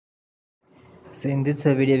So in this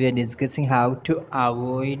video we are discussing how to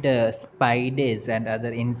avoid spiders and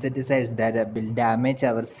other insecticides that will damage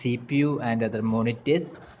our CPU and other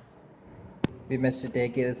monitors. We must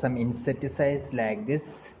take some insecticides like this,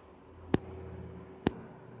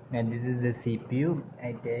 and this is the CPU.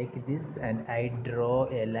 I take this and I draw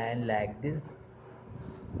a line like this.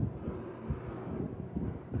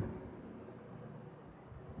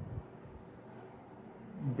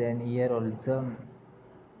 Then here also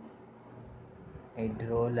I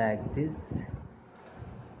draw like this.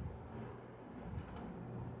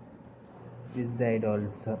 This side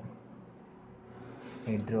also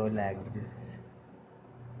I draw like this.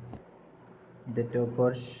 The top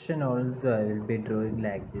portion also I will be drawing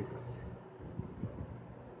like this.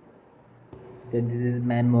 Then this is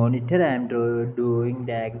my monitor. I am doing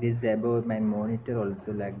like this above my monitor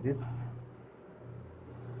also like this.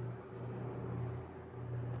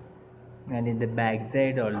 And in the back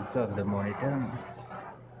side also of the monitor.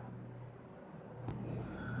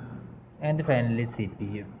 And finally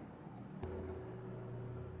CPU.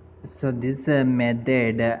 So this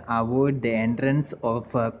method avoid the entrance of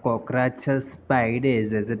cockroaches,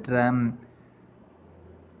 spiders, etc.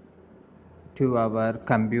 to our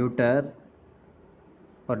computer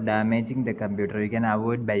or damaging the computer. You can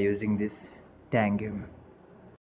avoid by using this. Thank you.